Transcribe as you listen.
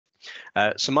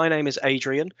So my name is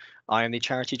Adrian. I am the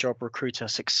CharityJob Recruiter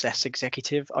Success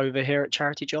Executive over here at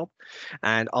CharityJob,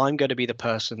 and I'm going to be the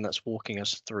person that's walking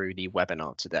us through the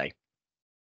webinar today.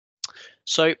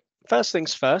 So first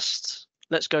things first,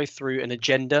 let's go through an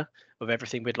agenda of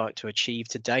everything we'd like to achieve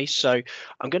today. So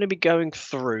I'm going to be going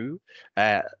through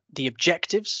the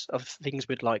objectives of things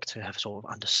we'd like to have sort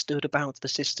of understood about the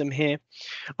system here.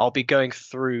 I'll be going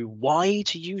through why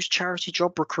to use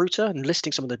CharityJob Recruiter and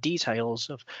listing some of the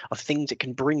details of things it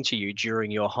can bring to you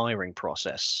during your hiring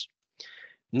process.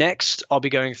 Next, I'll be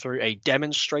going through a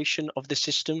demonstration of the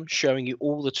system, showing you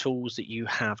all the tools that you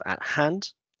have at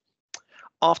hand.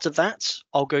 After that,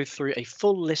 I'll go through a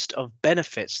full list of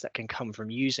benefits that can come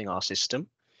from using our system.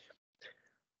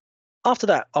 After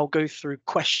that, I'll go through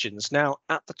questions. Now,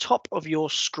 at the top of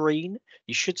your screen,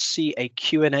 you should see a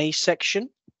Q&A section.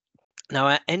 Now,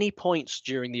 at any points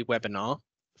during the webinar,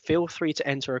 feel free to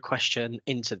enter a question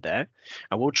into there,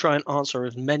 and we'll try and answer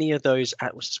as many of those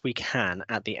as we can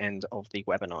at the end of the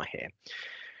webinar here.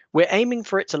 We're aiming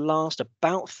for it to last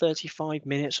about 35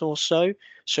 minutes or so.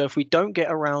 So if we don't get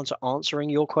around to answering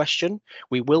your question,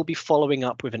 we will be following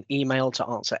up with an email to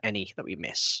answer any that we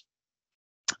miss.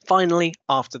 Finally,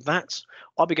 after that,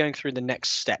 I'll be going through the next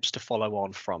steps to follow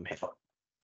on from here.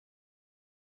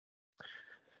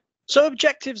 So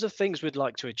objectives of things we'd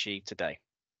like to achieve today.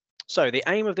 So the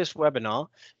aim of this webinar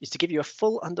is to give you a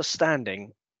full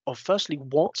understanding of firstly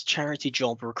what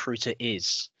CharityJob Recruiter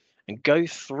is, and go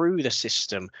through the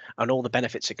system and all the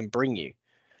benefits it can bring you.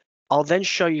 I'll then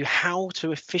show you how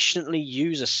to efficiently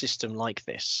use a system like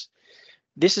this.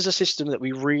 This is a system that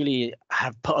we really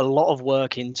have put a lot of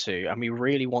work into, and we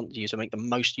really want you to make the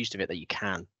most use of it that you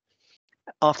can.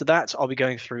 After that, I'll be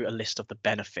going through a list of the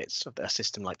benefits that a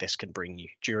system like this can bring you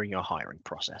during your hiring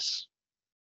process.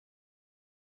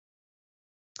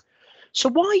 So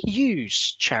why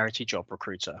use CharityJob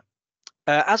Recruiter?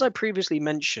 As I previously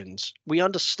mentioned, we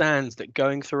understand that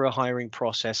going through a hiring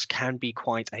process can be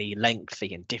quite a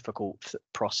lengthy and difficult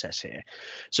process here.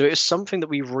 So it's something that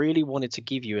we really wanted to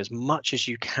give you as much as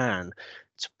you can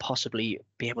to possibly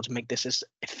be able to make this as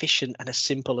efficient and as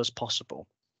simple as possible.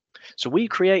 So we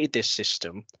created this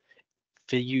system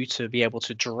for you to be able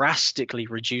to drastically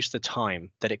reduce the time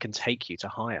that it can take you to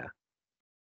hire.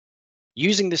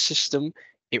 Using this system,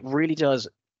 it really does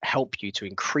help you to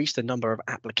increase the number of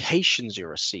applications you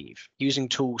receive using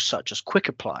tools such as Quick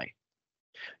Apply.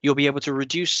 You'll be able to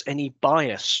reduce any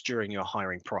bias during your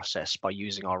hiring process by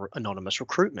using our anonymous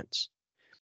recruitment.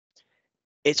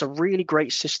 It's a really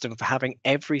great system for having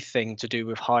everything to do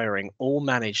with hiring all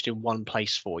managed in one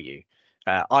place for you.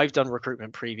 I've done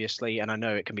recruitment previously, and I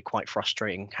know it can be quite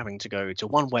frustrating having to go to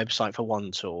one website for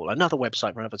one tool, another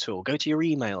website for another tool, go to your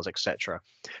emails, etc.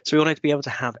 So we wanted to be able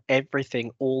to have everything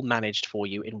all managed for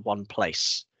you in one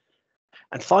place.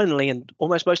 And finally, and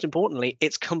almost most importantly,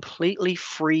 it's completely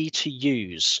free to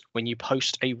use when you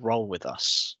post a role with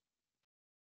us.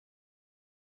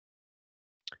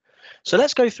 So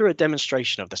let's go through a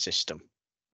demonstration of the system.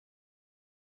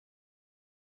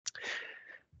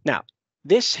 Now,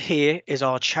 this here is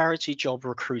our CharityJob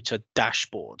Recruiter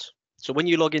dashboard. So when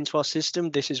you log into our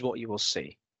system, this is what you will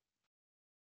see.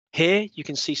 Here you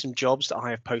can see some jobs that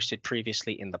I have posted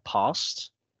previously in the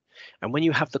past. And when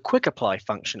you have the Quick Apply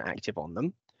function active on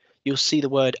them, you'll see the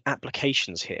word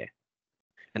applications here.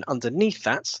 And underneath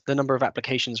that, the number of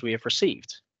applications we have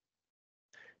received.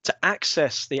 To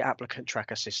access the applicant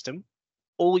tracker system,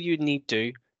 all you need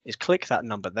to do is click that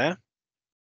number there,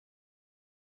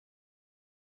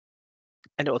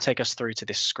 and it will take us through to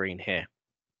this screen here.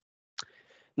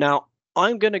 Now,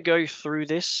 I'm going to go through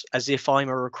this as if I'm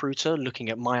a recruiter looking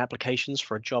at my applications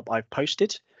for a job I've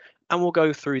posted, and we'll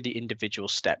go through the individual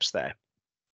steps there.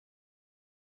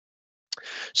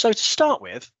 So to start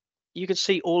with, you can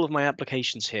see all of my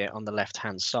applications here on the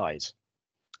left-hand side.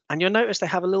 And you'll notice they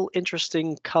have a little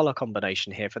interesting color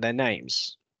combination here for their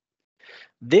names.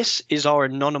 This is our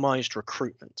anonymized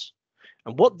recruitment.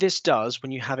 And what this does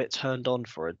when you have it turned on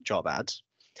for a job ad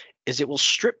is it will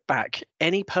strip back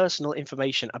any personal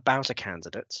information about a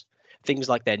candidate, things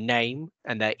like their name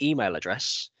and their email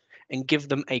address, and give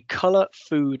them a color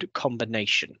food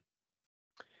combination.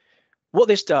 What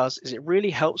this does is it really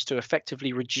helps to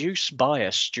effectively reduce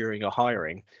bias during your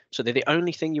hiring, so that the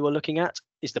only thing you are looking at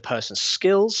is the person's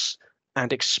skills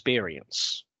and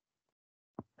experience.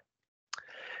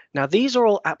 Now, these are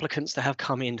all applicants that have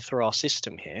come in through our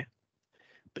system here,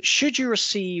 but should you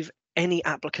receive any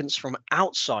applicants from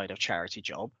outside of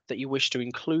CharityJob that you wish to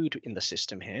include in the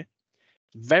system here,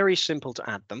 very simple to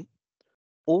add them.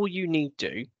 All you need to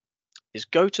do is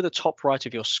go to the top right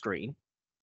of your screen,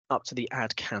 up to the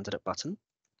Add Candidate button.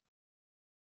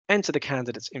 enter the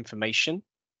candidate's information,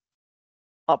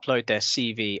 upload their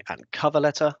CV and cover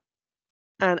letter,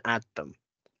 and add them.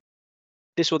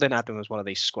 This will then add them as one of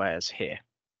these squares here.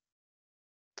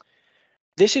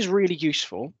 This is really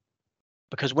useful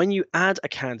because when you add a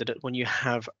candidate, when you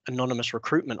have anonymous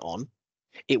recruitment on,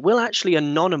 it will actually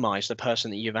anonymize the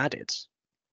person that you've added.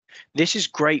 This is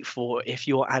great for if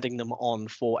you're adding them on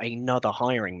for another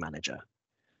hiring manager,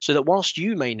 so that whilst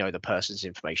you may know the person's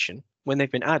information, when they've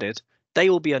been added, they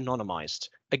will be anonymized,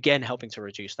 again helping to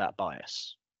reduce that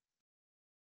bias.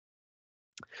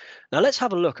 Now let's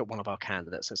have a look at one of our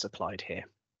candidates that's applied here.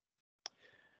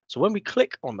 So when we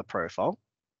click on the profile,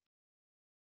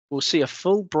 we'll see a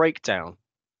full breakdown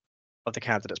of the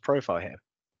candidate's profile here.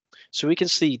 So we can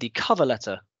see the cover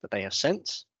letter that they have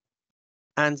sent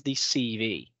and the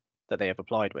CV that they have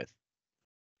applied with.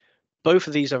 Both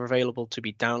of these are available to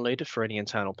be downloaded for any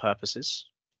internal purposes.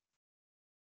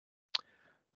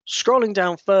 Scrolling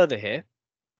down further here,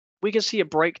 we can see a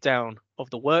breakdown of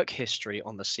the work history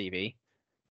on the CV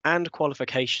and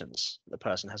qualifications the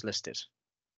person has listed.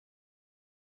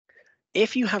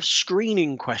 If you have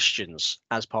screening questions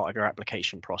as part of your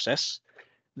application process,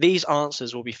 these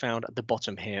answers will be found at the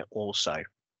bottom here also.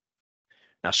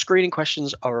 Now, screening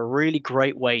questions are a really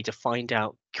great way to find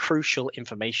out crucial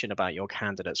information about your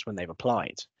candidates when they've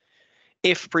applied.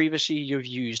 If previously you've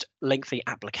used lengthy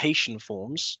application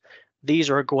forms, these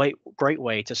are a great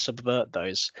way to subvert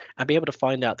those and be able to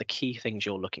find out the key things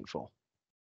you're looking for.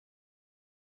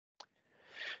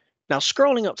 Now,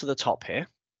 scrolling up to the top here,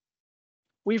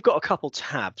 we've got a couple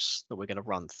tabs that we're going to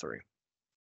run through.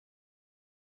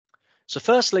 So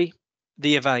firstly,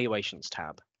 the evaluations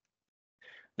tab.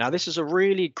 Now, this is a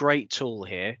really great tool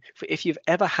here for if you've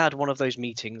ever had one of those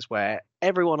meetings where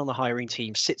everyone on the hiring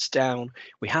team sits down,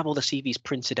 we have all the CVs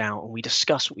printed out, and we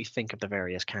discuss what we think of the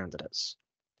various candidates.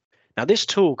 Now, this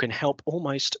tool can help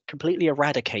almost completely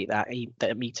eradicate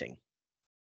that meeting.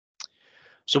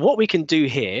 So what we can do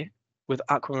here with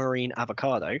Aquamarine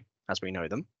Avocado, as we know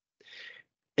them,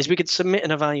 is we could submit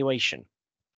an evaluation.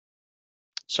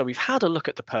 So we've had a look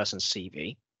at the person's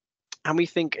CV, and we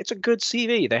think it's a good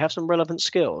CV. They have some relevant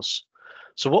skills.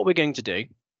 So what we're going to do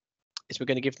is we're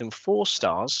going to give them 4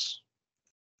 stars,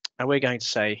 and we're going to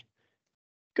say,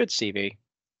 good CV,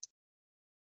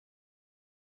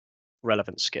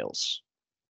 relevant skills,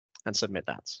 and submit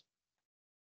that.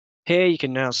 Here you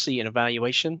can now see an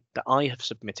evaluation that I have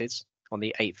submitted on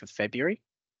the 8th of February.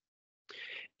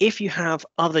 If you have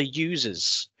other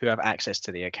users who have access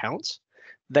to the account,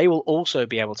 they will also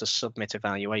be able to submit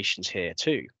evaluations here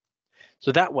too.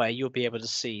 So that way you'll be able to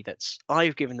see that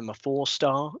I've given them a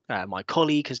 4-star, my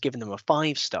colleague has given them a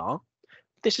 5-star.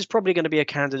 This is probably going to be a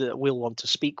candidate that we'll want to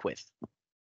speak with.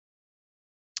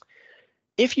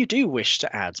 If you do wish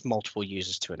to add multiple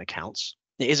users to an account,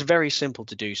 it is very simple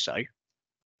to do so.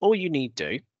 All you need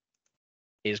to do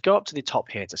is go up to the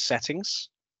top here to settings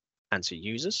and to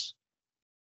users,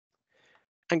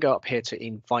 and go up here to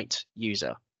invite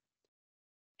user.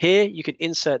 Here you can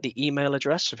insert the email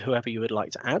address of whoever you would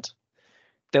like to add.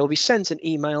 They will be sent an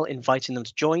email inviting them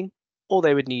to join. All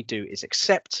they would need to do is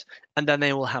accept, and then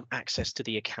they will have access to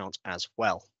the account as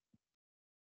well.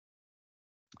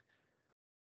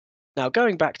 Now,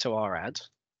 going back to our ad,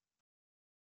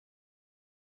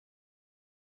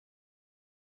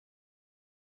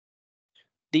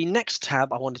 the next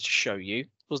tab I wanted to show you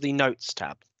was the Notes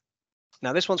tab.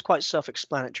 Now, this one's quite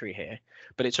self-explanatory here,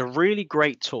 but it's a really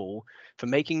great tool for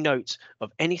making notes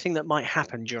of anything that might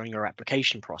happen during your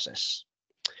application process.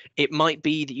 It might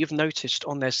be that you've noticed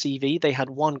on their CV they had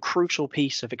one crucial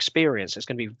piece of experience that's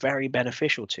going to be very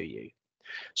beneficial to you.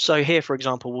 So here, for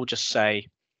example, we'll just say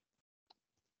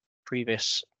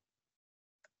previous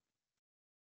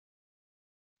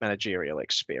managerial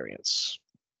experience,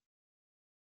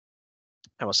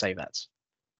 and we'll save that.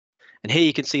 And here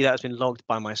you can see that has been logged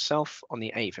by myself on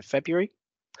the 8th of February.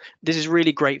 This is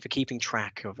really great for keeping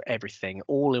track of everything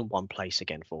all in one place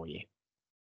again for you.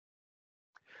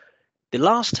 The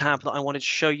last tab that I wanted to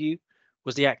show you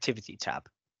was the Activity tab.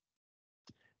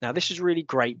 Now, this is really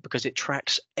great because it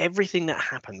tracks everything that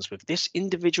happens with this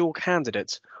individual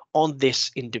candidate on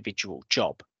this individual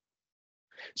job.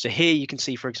 So here you can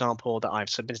see, for example, that I've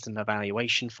submitted an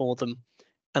evaluation for them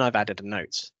and I've added a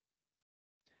note.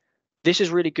 This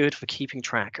is really good for keeping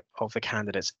track of the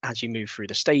candidates as you move through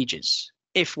the stages.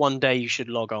 If one day you should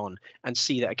log on and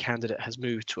see that a candidate has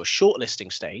moved to a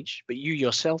shortlisting stage, but you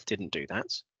yourself didn't do that,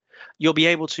 you'll be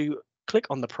able to click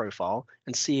on the profile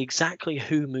and see exactly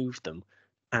who moved them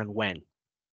and when.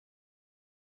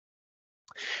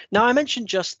 Now, I mentioned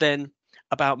just then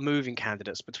about moving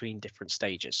candidates between different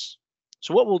stages.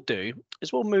 So what we'll do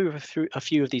is we'll move through a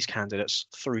few of these candidates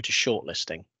through to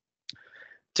shortlisting.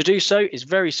 To do so is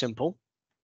very simple.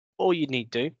 All you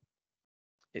need to do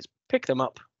is pick them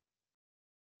up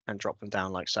and drop them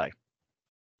down like so.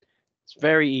 It's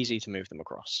very easy to move them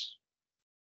across.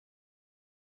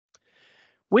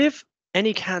 With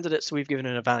any candidates we've given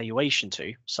an evaluation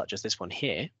to, such as this one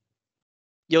here,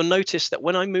 you'll notice that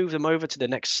when I move them over to the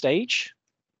next stage,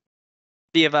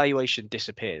 the evaluation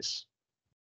disappears.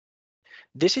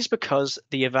 This is because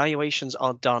the evaluations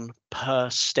are done per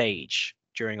stage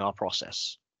during our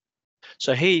process.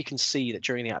 So here you can see that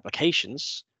during the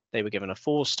applications, they were given a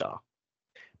 4-star.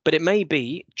 But it may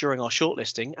be during our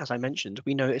shortlisting, as I mentioned,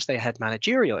 we noticed they had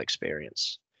managerial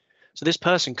experience. So this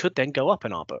person could then go up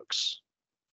in our books.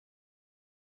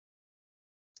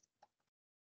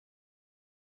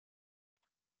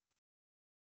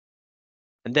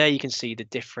 And there you can see the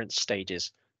different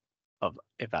stages of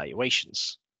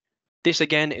evaluations. This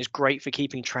again is great for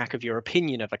keeping track of your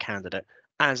opinion of a candidate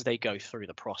as they go through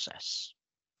the process.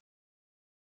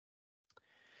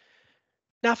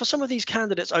 Now, for some of these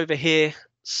candidates over here,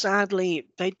 sadly,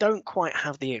 they don't quite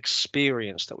have the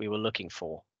experience that we were looking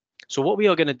for. So what we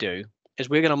are going to do is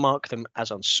we're going to mark them as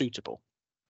unsuitable.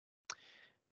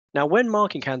 Now, when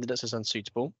marking candidates as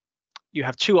unsuitable, you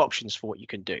have two options for what you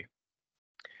can do.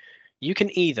 You can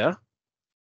either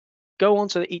go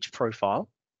onto each profile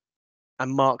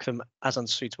and mark them as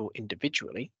unsuitable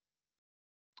individually,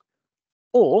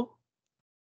 or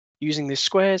using the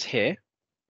squares here,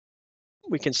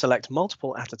 we can select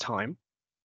multiple at a time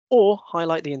or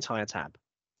highlight the entire tab.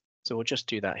 So we'll just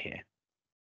do that here.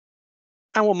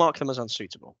 And we'll mark them as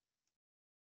unsuitable.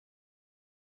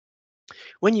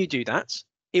 When you do that,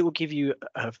 it will give you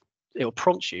it will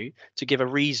prompt you to give a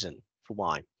reason for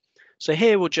why. So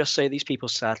here we'll just say these people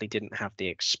sadly didn't have the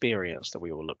experience that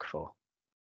we will look for.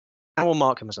 And we'll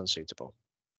mark them as unsuitable.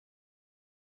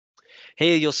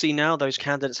 Here you'll see now those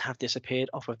candidates have disappeared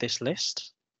off of this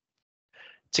list.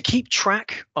 To keep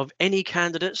track of any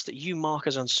candidates that you mark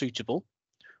as unsuitable,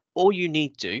 all you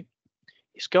need to do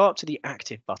is go up to the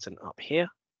active button up here,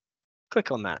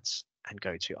 click on that and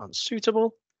go to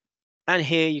unsuitable. And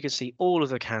here you can see all of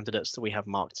the candidates that we have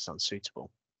marked as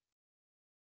unsuitable.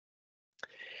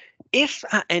 If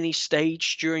at any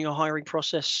stage during your hiring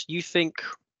process, you think,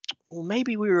 well,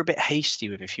 maybe we were a bit hasty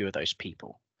with a few of those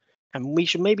people, and we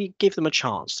should maybe give them a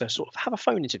chance to sort of have a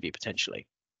phone interview potentially.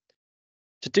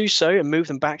 To do so and move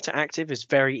them back to active is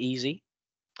very easy.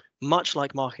 Much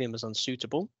like marking them as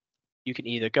unsuitable, you can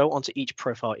either go onto each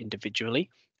profile individually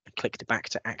and click the back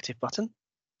to active button,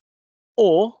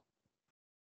 or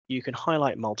you can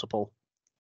highlight multiple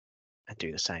and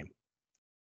do the same.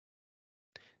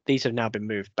 These have now been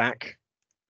moved back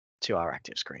to our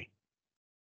active screen.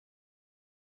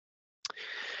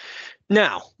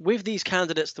 Now, with these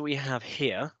candidates that we have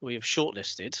here, we have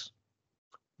shortlisted,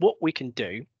 what we can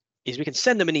do is we can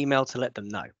send them an email to let them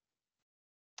know.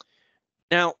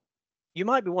 Now, you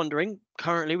might be wondering,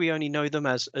 currently we only know them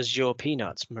as Azure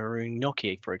Peanuts, Maroon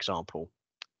Gnocchi, for example,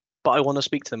 but I want to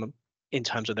speak to them in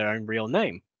terms of their own real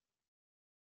name.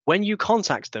 When you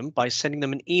contact them by sending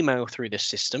them an email through this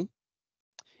system,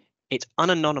 it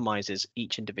unanonymizes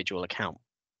each individual account.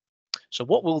 So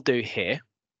what we'll do here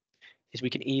is we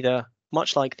can either,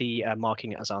 much like the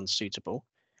marking it as unsuitable,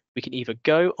 we can either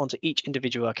go onto each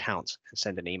individual account and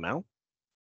send an email,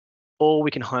 or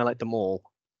we can highlight them all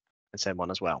and send one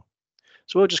as well.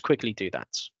 So we'll just quickly do that.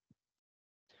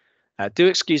 Do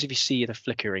excuse if you see the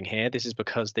flickering here. This is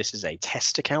because this is a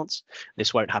test account.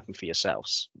 This won't happen for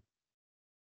yourselves.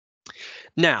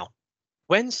 Now,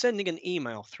 when sending an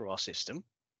email through our system,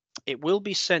 it will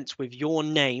be sent with your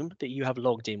name that you have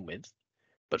logged in with,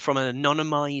 but from an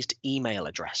anonymized email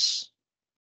address.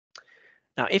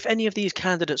 Now, if any of these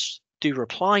candidates do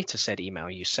reply to said email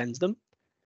you send them,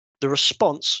 the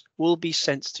response will be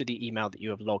sent to the email that you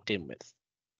have logged in with.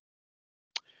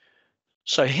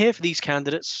 So here for these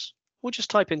candidates, we'll just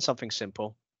type in something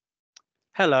simple.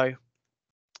 Hello,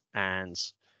 and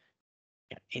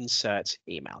insert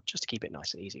email, just to keep it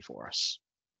nice and easy for us.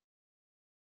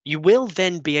 You will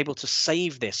then be able to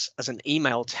save this as an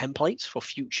email template for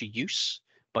future use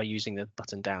by using the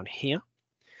button down here.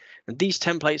 And these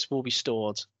templates will be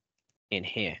stored in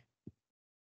here.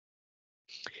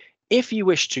 If you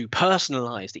wish to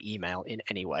personalize the email in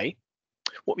any way,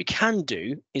 what we can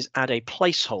do is add a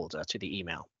placeholder to the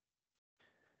email.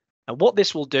 And what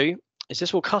this will do is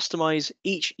this will customize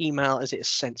each email as it is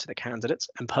sent to the candidates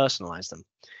and personalize them.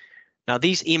 Now,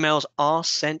 these emails are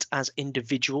sent as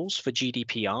individuals for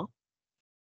GDPR.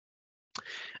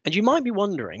 And you might be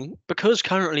wondering, because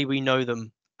currently we know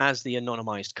them as the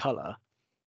anonymized color,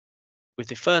 with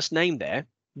the first name there,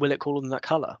 will it call them that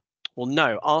color? Well,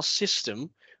 no, our system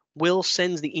will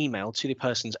send the email to the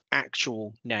person's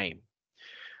actual name.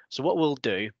 So what we'll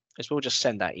do is we'll just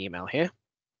send that email here.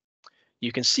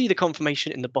 You can see the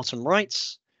confirmation in the bottom right,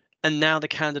 and now the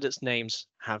candidates' names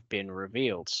have been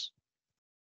revealed.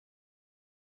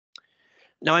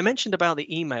 Now, I mentioned about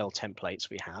the email templates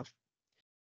we have.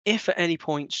 If at any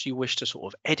point you wish to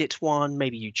sort of edit one,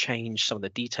 maybe you change some of the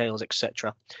details,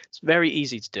 etc., it's very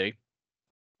easy to do.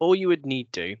 All you would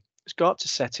need to do is go up to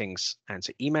settings and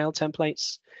to email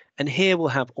templates, and here we'll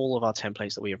have all of our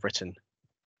templates that we have written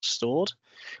stored.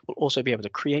 We'll also be able to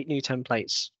create new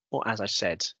templates, or as I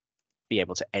said, be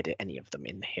able to edit any of them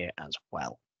in here as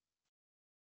well.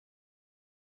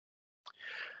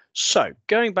 So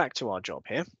going back to our job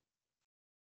here.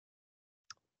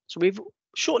 So we've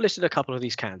shortlisted a couple of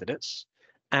these candidates,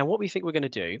 and what we think we're going to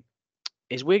do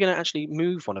is we're going to actually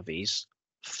move one of these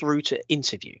through to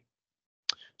interview.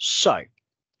 So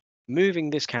moving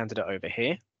this candidate over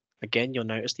here, again, you'll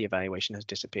notice the evaluation has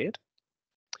disappeared.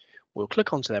 We'll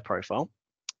click onto their profile,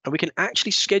 and we can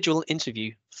actually schedule an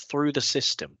interview through the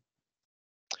system.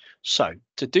 So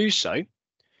to do so,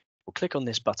 we'll click on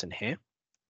this button here,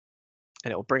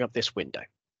 and it will bring up this window.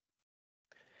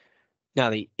 Now,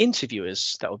 the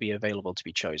interviewers that will be available to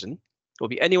be chosen will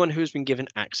be anyone who has been given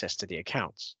access to the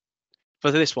accounts.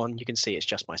 For this one, you can see it's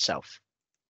just myself.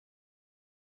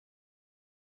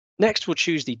 Next, we'll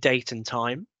choose the date and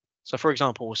time. So for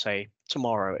example, we'll say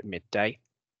tomorrow at midday,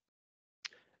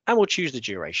 and we'll choose the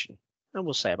duration, and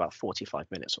we'll say about 45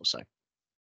 minutes or so.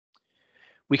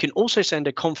 We can also send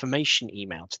a confirmation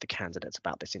email to the candidate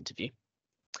about this interview.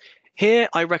 Here,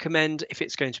 I recommend, if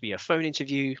it's going to be a phone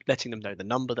interview, letting them know the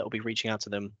number that will be reaching out to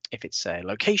them. If it's a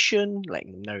location,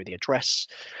 letting them know the address.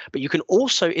 But you can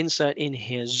also insert in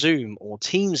here Zoom or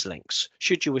Teams links,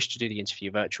 should you wish to do the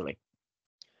interview virtually.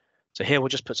 So here we'll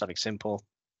just put something simple.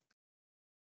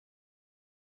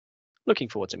 Looking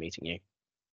forward to meeting you.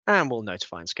 And we'll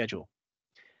notify and schedule.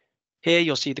 Here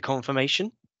you'll see the confirmation.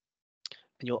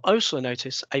 And you'll also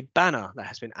notice a banner that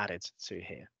has been added to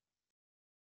here.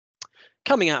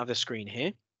 Coming out of the screen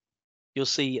here, you'll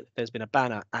see there's been a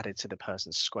banner added to the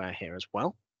person's square here as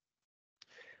well.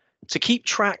 To keep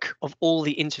track of all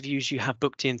the interviews you have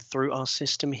booked in through our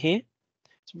system here,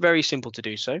 it's very simple to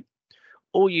do so.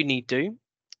 All you need to do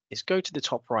is go to the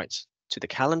top right to the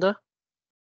calendar.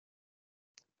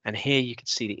 And here you can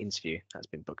see the interview that's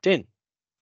been booked in.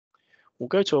 We'll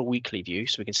go to a weekly view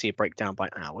so we can see a breakdown by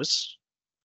hours.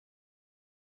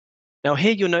 Now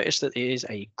here you'll notice that there is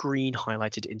a green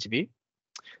highlighted interview.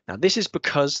 Now this is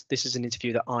because this is an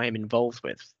interview that I am involved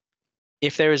with.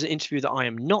 If there is an interview that I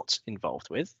am not involved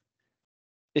with,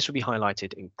 this will be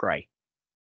highlighted in grey.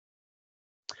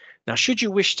 Now, should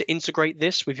you wish to integrate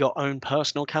this with your own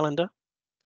personal calendar,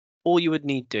 all you would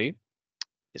need to do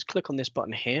is click on this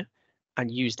button here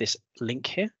and use this link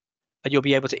here, and you'll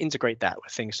be able to integrate that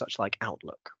with things such like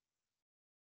Outlook.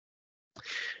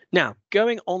 Now,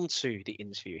 going on to the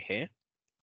interview here,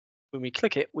 when we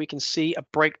click it, we can see a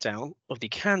breakdown of the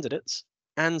candidates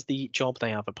and the job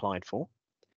they have applied for,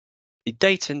 the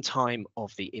date and time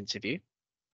of the interview,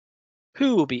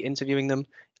 who will be interviewing them,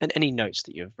 and any notes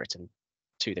that you have written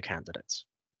to the candidates.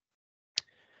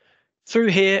 Through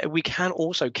here, we can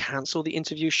also cancel the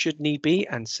interview should need be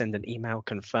and send an email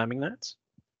confirming that.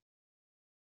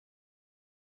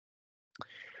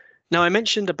 Now, I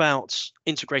mentioned about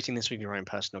integrating this with your own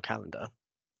personal calendar.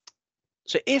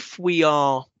 So if we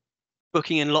are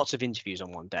booking in lots of interviews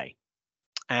on one day,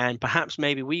 and perhaps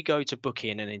maybe we go to book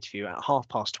in an interview at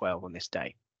 12:30 on this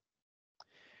day.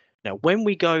 Now, when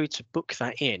we go to book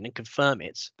that in and confirm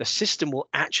it, the system will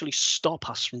actually stop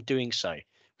us from doing so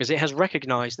because it has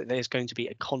recognized that there's going to be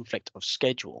a conflict of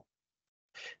schedule.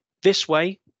 This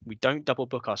way, we don't double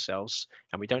book ourselves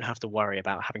and we don't have to worry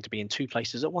about having to be in two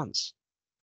places at once.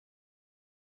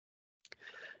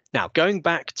 Now, going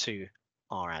back to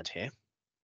our ad here,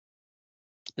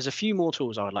 there's a few more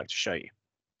tools I would like to show you.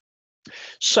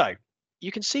 So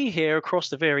you can see here across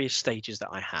the various stages that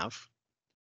I have,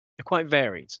 they're quite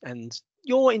varied, and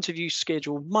your interview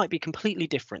schedule might be completely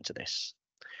different to this.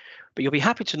 But you'll be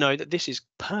happy to know that this is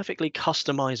perfectly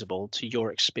customizable to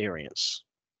your experience.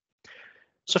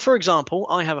 So for example,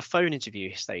 I have a phone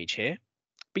interview stage here,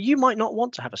 but you might not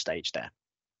want to have a stage there.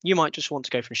 You might just want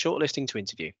to go from shortlisting to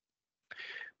interview.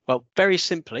 Well, very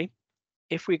simply,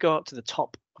 if we go up to the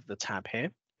top of the tab here,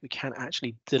 we can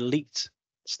actually delete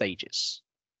stages.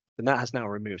 And that has now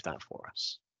removed that for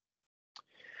us.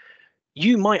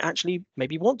 You might actually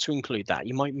maybe want to include that.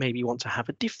 You might maybe want to have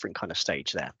a different kind of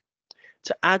stage there.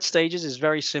 To add stages is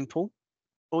very simple.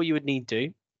 All you would need to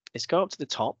do is go up to the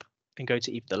top and go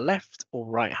to either the left or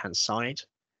right hand side,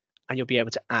 and you'll be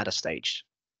able to add a stage.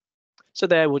 So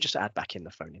there, we'll just add back in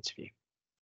the phone interview,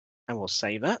 and we'll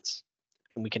save that,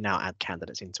 and we can now add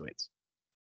candidates into it.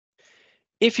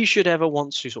 If you should ever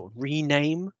want to sort of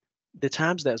rename the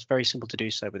tabs, that's very simple to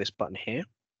do so with this button here.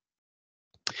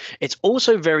 It's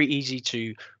also very easy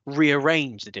to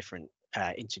rearrange the different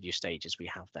interview stages we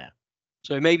have there.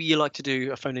 So maybe you like to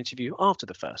do a phone interview after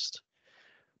the first.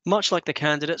 Much like the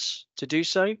candidates, to do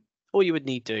so, all you would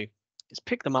need to do is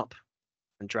pick them up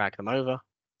and drag them over,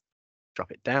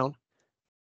 drop it down,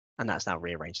 and that's now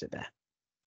rearranged it there.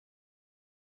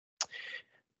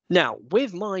 Now,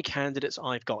 with my candidates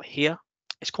I've got here,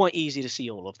 it's quite easy to see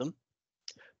all of them.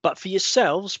 But for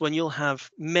yourselves, when you'll have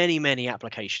many, many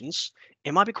applications,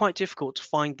 it might be quite difficult to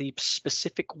find the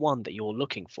specific one that you're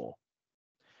looking for.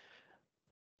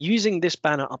 Using this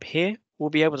banner up here, we'll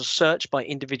be able to search by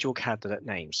individual candidate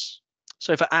names.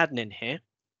 So for admin here,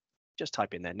 just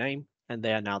type in their name, and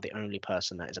they are now the only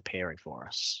person that is appearing for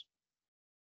us.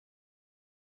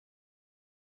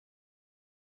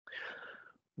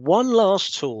 One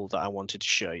last tool that I wanted to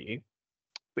show you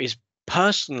is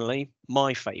personally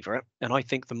my favorite, and I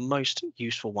think the most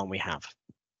useful one we have.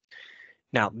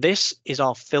 Now, this is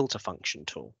our filter function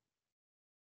tool.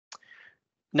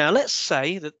 Now, let's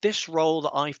say that this role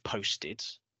that I've posted,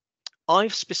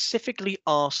 I've specifically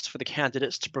asked for the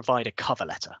candidates to provide a cover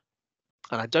letter,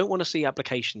 and I don't want to see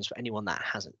applications for anyone that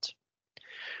hasn't.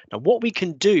 Now, what we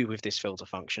can do with this filter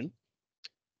function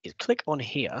is click on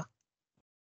here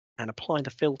and apply the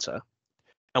filter,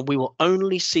 and we will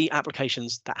only see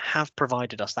applications that have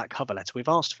provided us that cover letter we've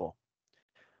asked for.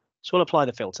 So we'll apply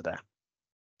the filter there.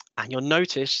 And you'll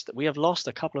notice that we have lost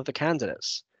a couple of the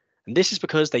candidates. And this is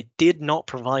because they did not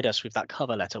provide us with that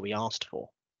cover letter we asked for.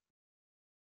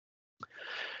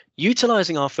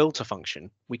 Utilizing our filter function,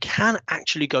 we can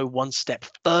actually go one step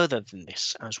further than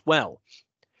this as well.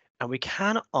 And we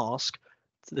can ask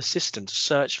the system to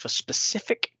search for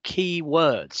specific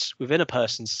keywords within a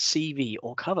person's CV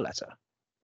or cover letter.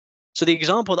 So the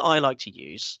example that I like to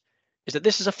use is that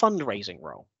this is a fundraising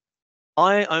role.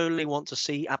 I only want to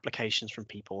see applications from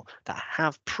people that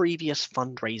have previous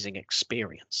fundraising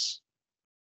experience.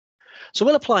 So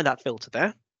we'll apply that filter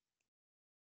there.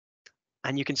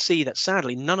 And you can see that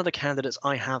sadly, none of the candidates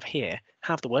I have here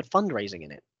have the word fundraising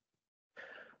in it.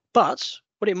 But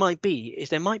what it might be is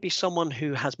there might be someone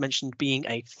who has mentioned being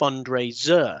a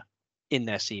fundraiser in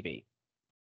their CV,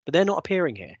 but they're not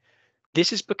appearing here.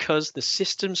 This is because the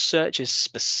system searches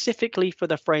specifically for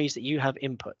the phrase that you have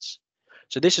input.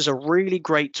 So this is a really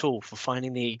great tool for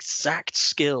finding the exact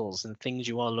skills and things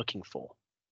you are looking for.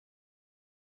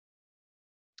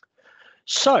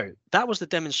 So that was the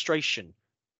demonstration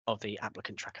of the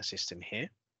applicant tracker system here.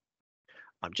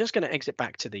 I'm just going to exit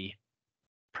back to the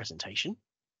presentation.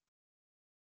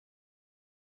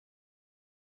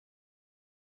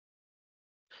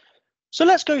 So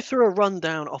let's go through a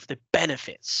rundown of the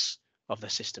benefits of the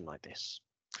system like this.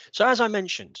 So as I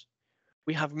mentioned,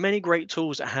 we have many great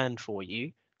tools at hand for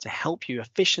you to help you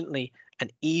efficiently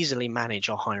and easily manage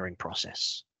your hiring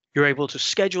process. You're able to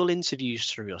schedule interviews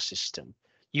through your system.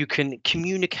 You can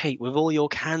communicate with all your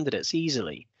candidates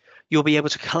easily. You'll be able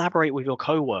to collaborate with your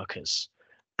co-workers.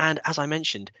 And as I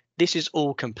mentioned, this is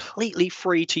all completely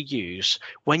free to use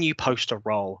when you post a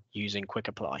role using Quick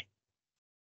Apply.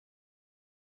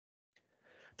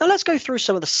 Now let's go through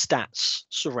some of the stats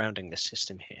surrounding this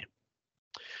system here.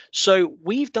 So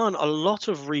we've done a lot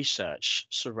of research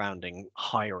surrounding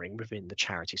hiring within the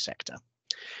charity sector.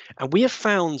 And we have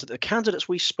found that the candidates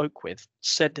we spoke with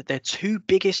said that their two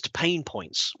biggest pain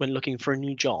points when looking for a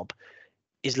new job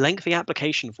is lengthy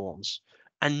application forms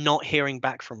and not hearing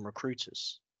back from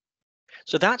recruiters.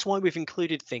 So that's why we've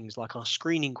included things like our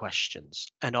screening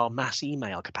questions and our mass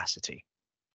email capacity.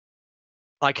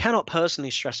 I cannot personally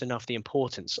stress enough the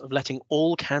importance of letting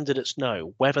all candidates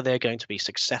know whether they're going to be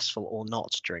successful or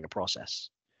not during a process.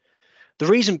 The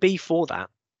reason B for that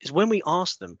is when we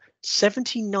asked them,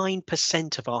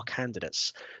 79% of our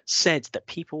candidates said that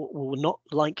people will not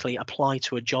likely apply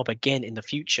to a job again in the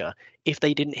future if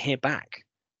they didn't hear back.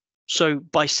 So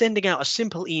by sending out a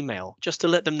simple email just to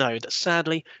let them know that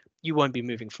sadly you won't be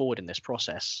moving forward in this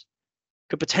process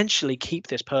could potentially keep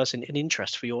this person in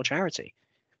interest for your charity.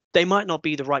 They might not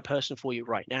be the right person for you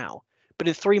right now, but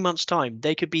in 3 months' time,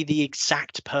 they could be the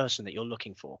exact person that you're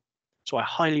looking for. So I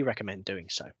highly recommend doing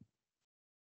so.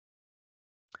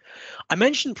 I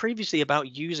mentioned previously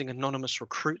about using anonymous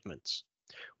recruitment.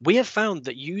 We have found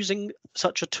that using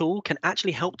such a tool can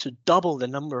actually help to double the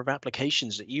number of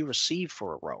applications that you receive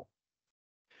for a role.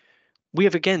 We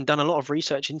have again done a lot of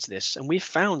research into this, and we've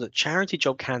found that charity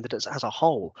job candidates as a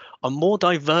whole are more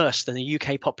diverse than the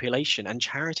UK population and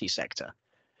charity sector.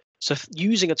 So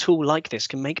using a tool like this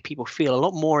can make people feel a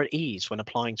lot more at ease when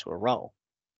applying to a role.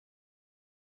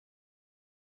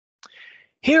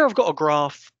 Here I've got a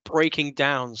graph breaking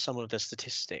down some of the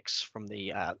statistics from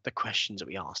the questions that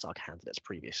we asked our candidates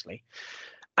previously.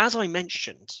 As I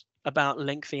mentioned about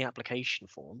lengthy application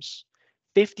forms,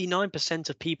 59%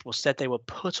 of people said they were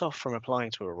put off from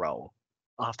applying to a role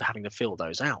after having to fill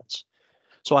those out.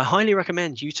 So I highly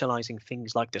recommend utilizing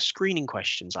things like the screening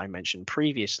questions I mentioned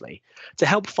previously to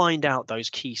help find out those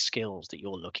key skills that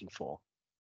you're looking for.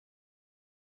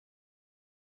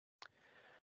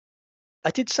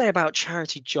 I did say about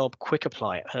Charity Job Quick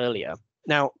Apply earlier.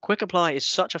 Now, Quick Apply is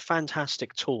such a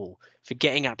fantastic tool for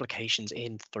getting applications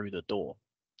in through the door.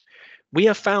 We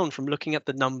have found from looking at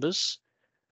the numbers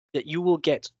that you will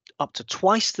get up to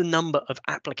twice the number of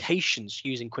applications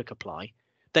using Quick Apply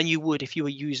than you would if you were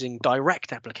using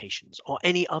direct applications or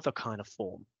any other kind of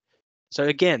form. So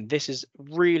again, this is a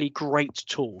really great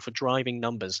tool for driving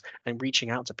numbers and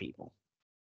reaching out to people.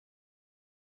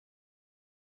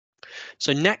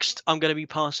 So next, I'm going to be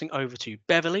passing over to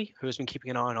Beverly, who has been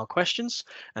keeping an eye on our questions,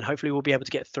 and hopefully we'll be able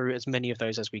to get through as many of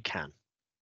those as we can.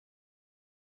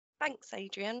 Thanks,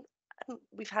 Adrian.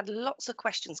 We've had lots of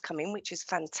questions come in, which is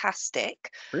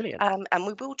fantastic. Brilliant. And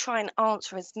we will try and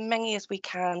answer as many as we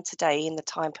can today in the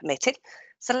time permitted.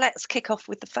 So let's kick off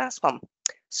with the first one.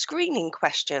 Screening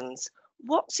questions.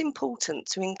 What's important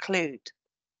to include?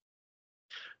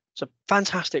 It's a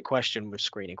fantastic question with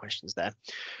screening questions there.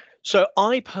 So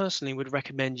I personally would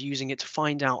recommend using it to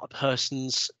find out a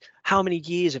person's how many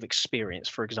years of experience,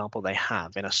 for example, they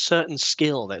have in a certain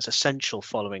skill that's essential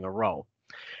following a role.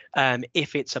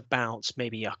 If it's about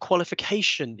maybe a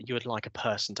qualification that you would like a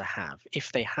person to have,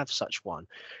 if they have such one,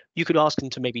 you could ask them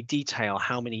to maybe detail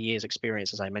how many years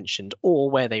experience, as I mentioned,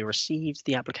 or where they received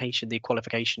the application, the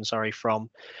qualification, sorry, from.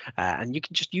 And you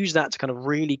can just use that to kind of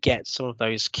really get some of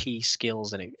those key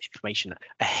skills and information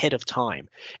ahead of time.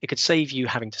 It could save you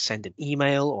having to send an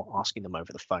email or asking them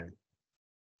over the phone.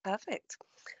 Perfect.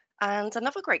 And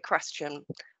another great question.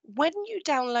 When you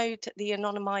download the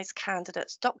anonymized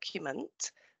candidate's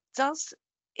document, does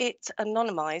it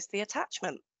anonymize the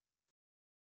attachment?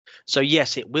 So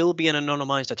yes, it will be an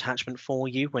anonymized attachment for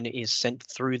you when it is sent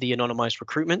through the anonymized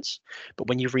recruitment, but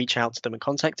when you reach out to them and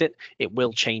contact it, it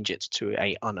will change it to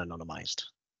a unanonymized.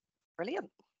 Brilliant.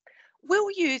 Will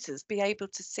users be able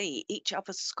to see each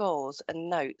other's scores and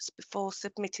notes before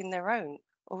submitting their own,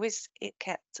 or is it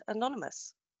kept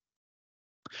anonymous?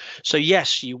 So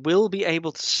yes, you will be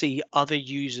able to see other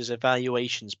users'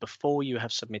 evaluations before you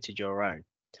have submitted your own.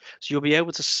 So you'll be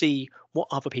able to see what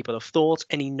other people have thought,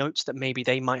 any notes that maybe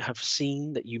they might have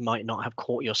seen that you might not have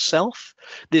caught yourself.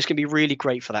 This can be really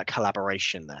great for that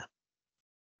collaboration there.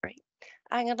 Great.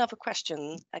 And another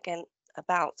question again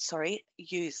about,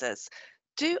 users.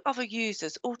 Do other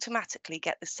users automatically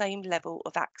get the same level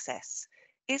of access?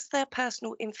 Is there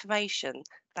personal information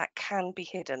that can be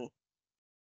hidden?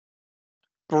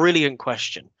 Brilliant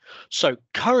question. So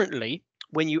currently,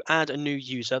 when you add a new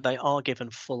user, they are given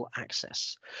full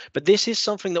access. But this is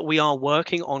something that we are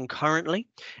working on currently.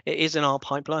 It is in our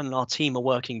pipeline, and our team are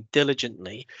working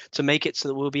diligently to make it so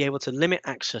that we'll be able to limit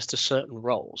access to certain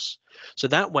roles. So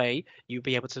that way, you'll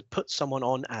be able to put someone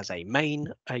on as a main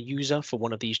user for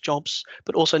one of these jobs,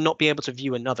 but also not be able to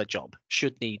view another job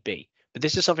should need be. But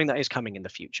this is something that is coming in the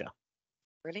future.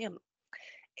 Brilliant.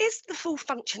 Is the full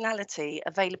functionality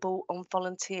available on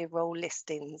volunteer role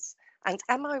listings? And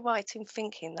am I right in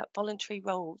thinking that voluntary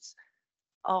roles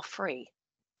are free?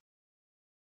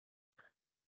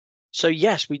 So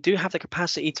yes, we do have the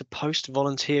capacity to post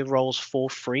volunteer roles for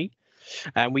free.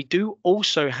 And we do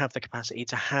also have the capacity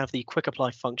to have the quick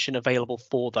apply function available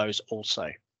for those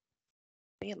also.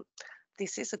 Brilliant.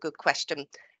 This is a good question.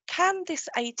 Can this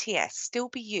ATS still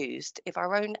be used if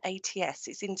our own ATS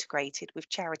is integrated with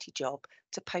CharityJob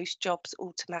to post jobs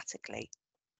automatically?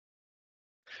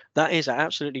 That is an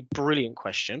absolutely brilliant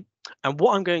question. And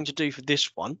what I'm going to do for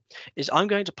this one is I'm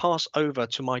going to pass over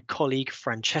to my colleague,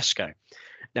 Francesco.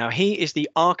 Now, he is the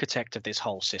architect of this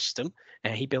whole system,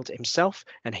 and he built it himself,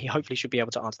 and he hopefully should be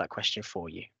able to answer that question for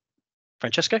you.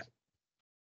 Francesco?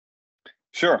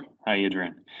 Sure. Hi,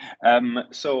 Adrian.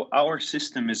 So our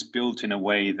system is built in a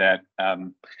way that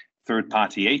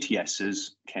third-party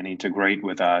ATSs can integrate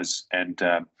with us and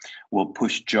will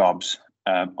push jobs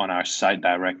on our site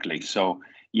directly. So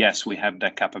yes, we have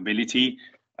that capability.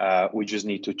 We just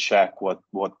need to check what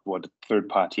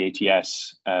third-party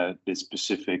ATS this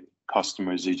specific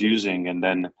customers is using, and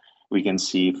then we can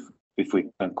see if we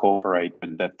can cooperate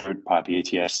with that third-party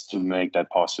ATS to make that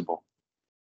possible.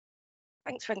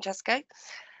 Thanks, Francesco.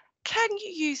 Can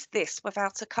you use this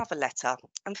without a cover letter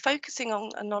and focusing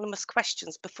on anonymous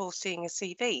questions before seeing a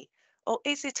CV? Or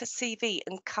is it a CV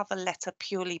and cover letter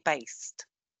purely based?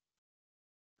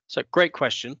 So great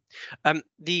question.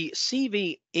 The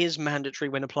CV is mandatory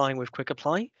when applying with Quick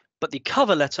Apply, but the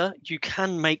cover letter you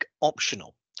can make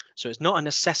optional. So it's not a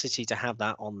necessity to have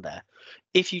that on there.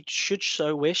 If you should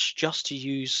so wish just to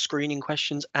use screening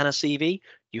questions and a CV,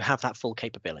 you have that full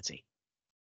capability.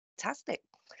 Fantastic.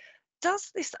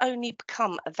 Does this only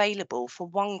become available for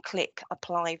one-click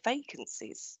apply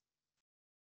vacancies?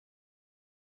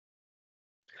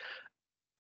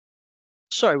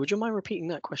 Sorry, would you mind repeating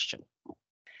that question?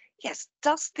 Yes,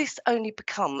 does this only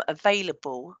become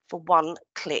available for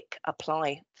one-click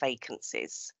apply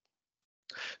vacancies?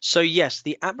 So yes,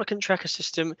 the applicant tracker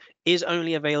system is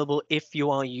only available if you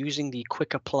are using the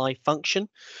quick apply function.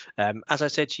 As I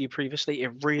said to you previously,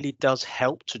 it really does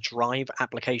help to drive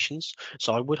applications.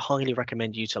 So I would highly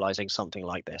recommend utilizing something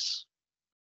like this.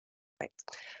 Right.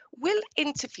 Will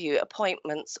interview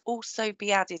appointments also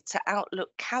be added to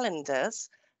Outlook calendars,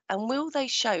 and will they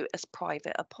show as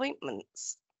private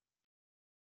appointments?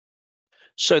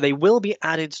 So they will be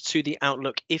added to the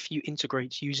Outlook if you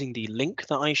integrate using the link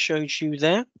that I showed you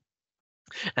there.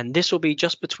 And this will be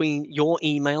just between your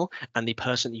email and the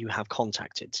person that you have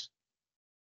contacted.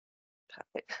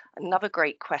 Perfect. Another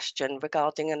great question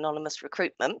regarding anonymous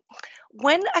recruitment.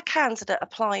 When a candidate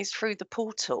applies through the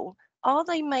portal, are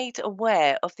they made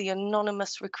aware of the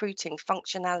anonymous recruiting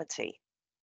functionality?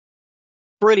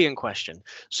 Brilliant question.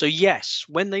 So yes,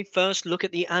 when they first look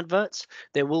at the adverts,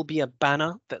 there will be a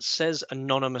banner that says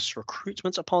anonymous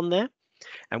recruitment upon there.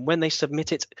 And when they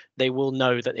submit it, they will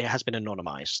know that it has been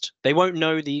anonymized. They won't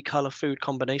know the color food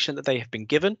combination that they have been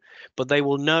given, but they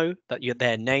will know that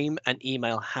their name and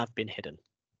email have been hidden.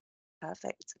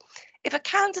 Perfect. If a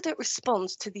candidate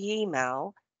responds to the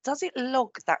email, does it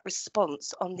log that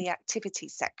response on the activity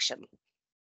section?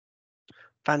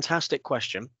 Fantastic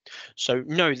question. So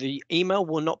no, the email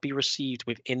will not be received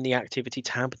within the activity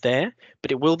tab there,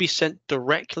 but it will be sent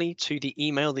directly to the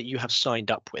email that you have signed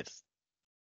up with.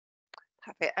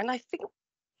 Perfect. And I think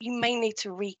you may need to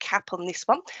recap on this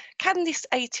one. Can this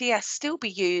ATS still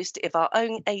be used if our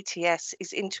own ATS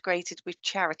is integrated with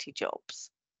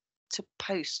CharityJobs to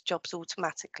post jobs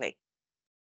automatically?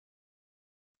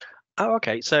 Oh,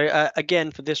 okay. So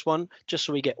again, for this one, just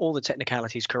so we get all the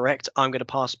technicalities correct, I'm going to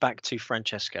pass back to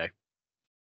Francesco.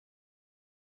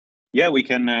 Yeah, we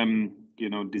can,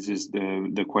 this is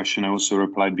the question I also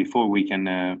replied before. We can,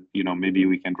 maybe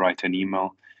we can write an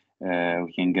email.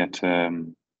 We can get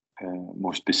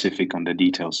more specific on the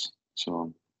details.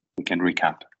 So we can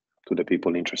recap to the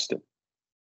people interested.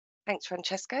 Thanks,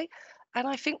 Francesco. And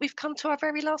I think we've come to our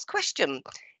very last question.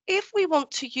 If we want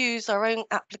to use our own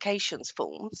applications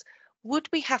forms, would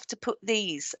we have to put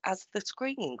these as the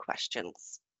screening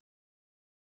questions?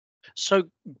 So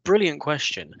brilliant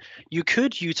question. You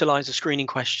could utilize the screening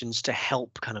questions to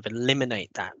help kind of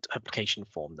eliminate that application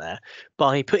form there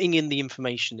by putting in the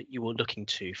information that you were looking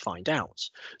to find out.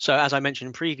 So as I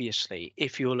mentioned previously,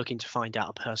 if you're looking to find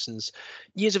out a person's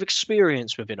years of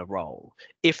experience within a role,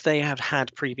 if they have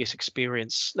had previous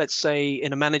experience, let's say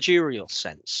in a managerial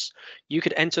sense, you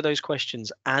could enter those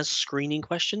questions as screening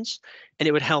questions, and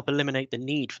it would help eliminate the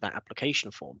need for that application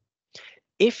form.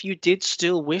 If you did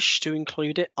still wish to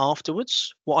include it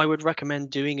afterwards, what I would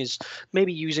recommend doing is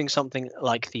maybe using something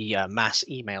like the mass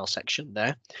email section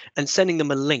there and sending them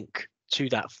a link to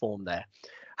that form there.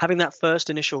 Having that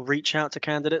first initial reach out to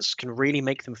candidates can really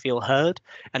make them feel heard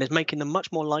and is making them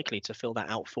much more likely to fill that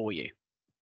out for you.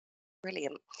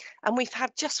 Brilliant. And we've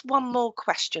had just one more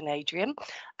question, Adrian.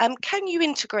 Can you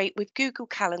integrate with Google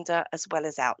Calendar as well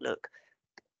as Outlook?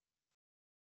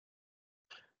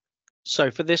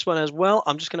 So for this one as well,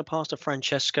 I'm just going to pass to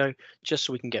Francesco just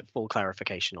so we can get full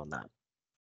clarification on that.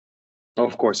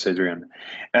 Of course, Adrian.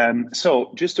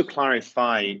 So just to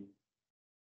clarify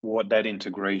what that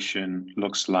integration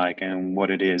looks like and what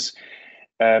it is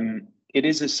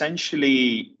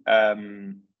essentially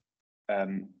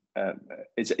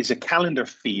it's a calendar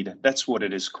feed. That's what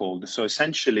it is called. So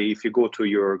essentially, if you go to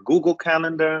your Google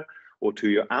Calendar or to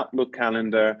your Outlook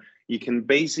calendar, you can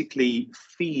basically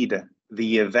feed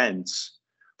the events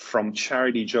from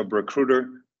CharityJob Recruiter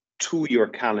to your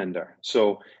calendar.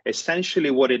 So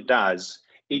essentially what it does,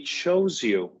 it shows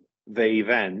you the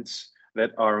events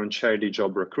that are on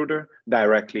CharityJob Recruiter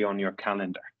directly on your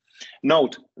calendar.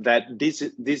 Note that this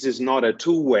is not a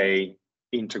two-way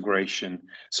integration.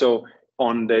 So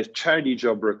on the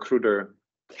CharityJob Recruiter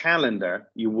calendar,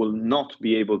 you will not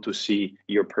be able to see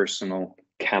your personal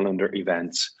calendar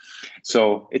events.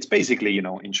 So it's basically, you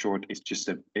know, in short, it's just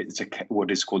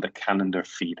what is called a calendar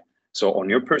feed. So on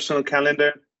your personal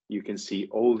calendar, you can see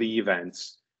all the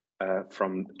events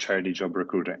from CharityJob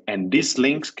Recruiter, and these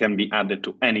links can be added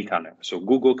to any calendar. So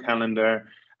Google Calendar,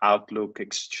 Outlook,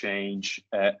 Exchange,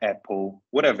 Apple,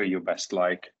 whatever you best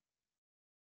like.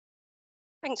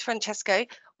 Thanks, Francesco.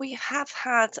 We have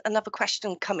had another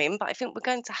question come in, but I think we're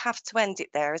going to have to end it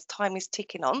there as time is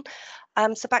ticking on.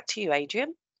 So back to you,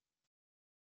 Adrian.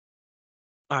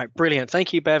 All right, brilliant.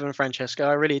 Thank you, Bev and Francesco.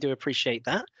 I really do appreciate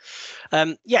that.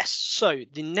 Yes, so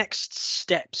the next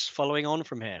steps following on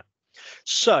from here.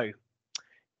 So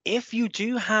if you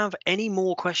do have any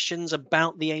more questions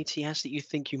about the ATS that you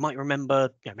think you might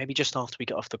remember, maybe just after we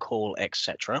get off the call,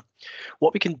 etc.,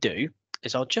 what we can do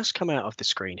is I'll just come out of the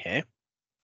screen here.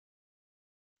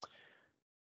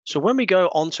 So when we go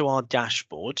onto our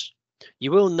dashboard,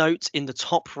 you will note in the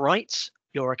top right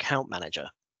your account manager.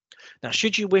 Now,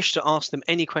 should you wish to ask them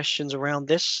any questions around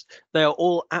this, they are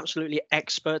all absolutely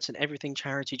experts in everything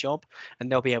charity job,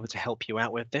 and they'll be able to help you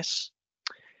out with this.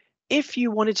 If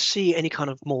you wanted to see any kind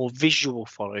of more visual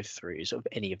follow-throughs of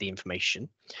any of the information,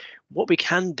 what we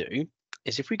can do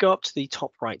is if we go up to the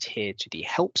top right here to the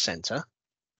Help Center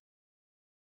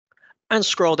and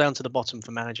scroll down to the bottom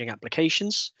for managing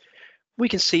applications, we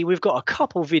can see we've got a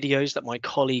couple videos that my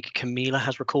colleague Camila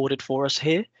has recorded for us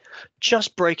here,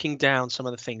 just breaking down some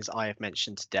of the things I have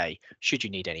mentioned today, should you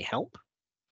need any help.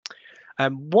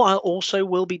 What I also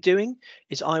will be doing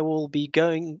is I will be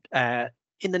going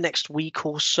in the next week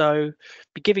or so,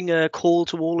 be giving a call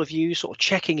to all of you, sort of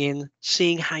checking in,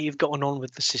 seeing how you've gotten on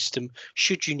with the system,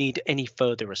 should you need any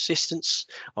further assistance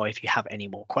or if you have any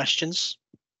more questions.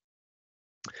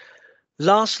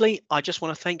 Lastly, I just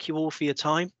want to thank you all for your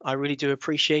time. I really do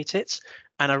appreciate it.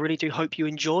 And I really do hope you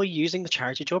enjoy using the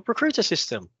CharityJob Recruiter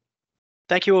system.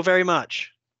 Thank you all very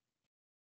much.